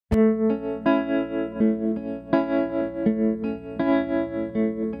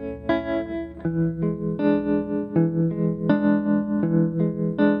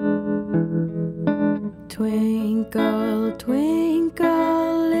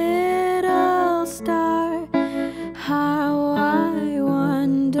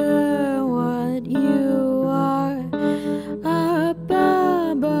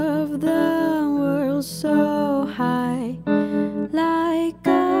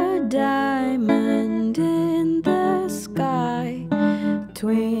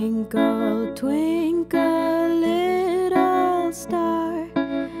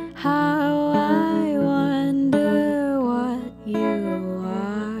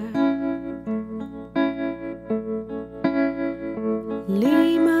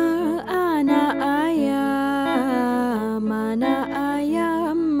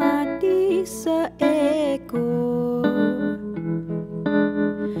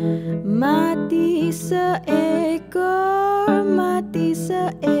Mati seekor,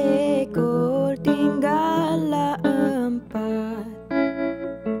 tinggallah 4.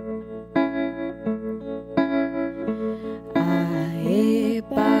 Air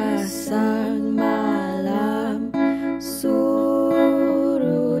pasang malam,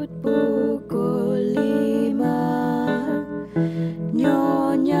 surut pukul 5.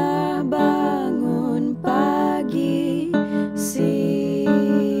 Nyonya bangun pagi,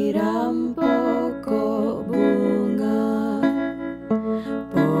 siram pokok bunga.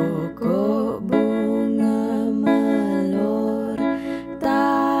 Pokok bunga melor,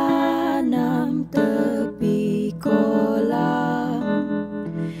 tanam tepi kolam.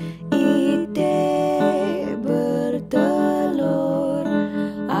 Itik bertelur,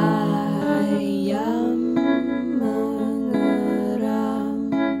 ayam mengeram.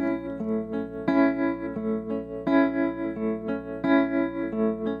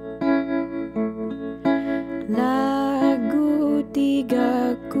 Lagu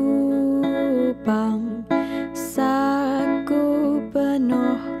 3 kupang, saku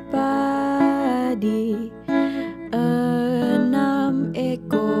penuh padi. 6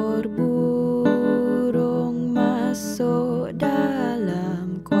 ekor burung masuk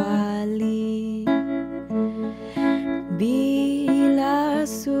dalam kuali. Bila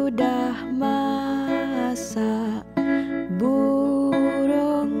sudah masak,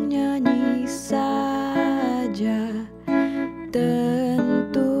 burung nyanyi saja.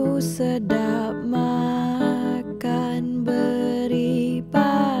 Tentu sedap makan, beri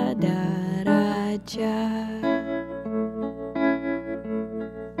pada raja.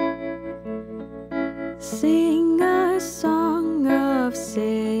 Sing a song of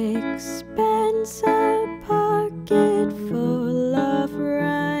sixpence, a pocket full of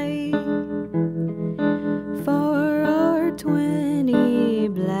rye, 4 or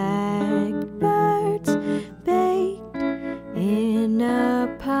 20 blackbirds baked in a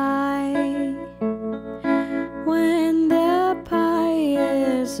pie. When the pie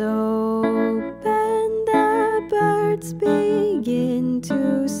is open, the birds begin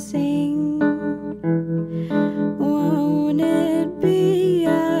to sing.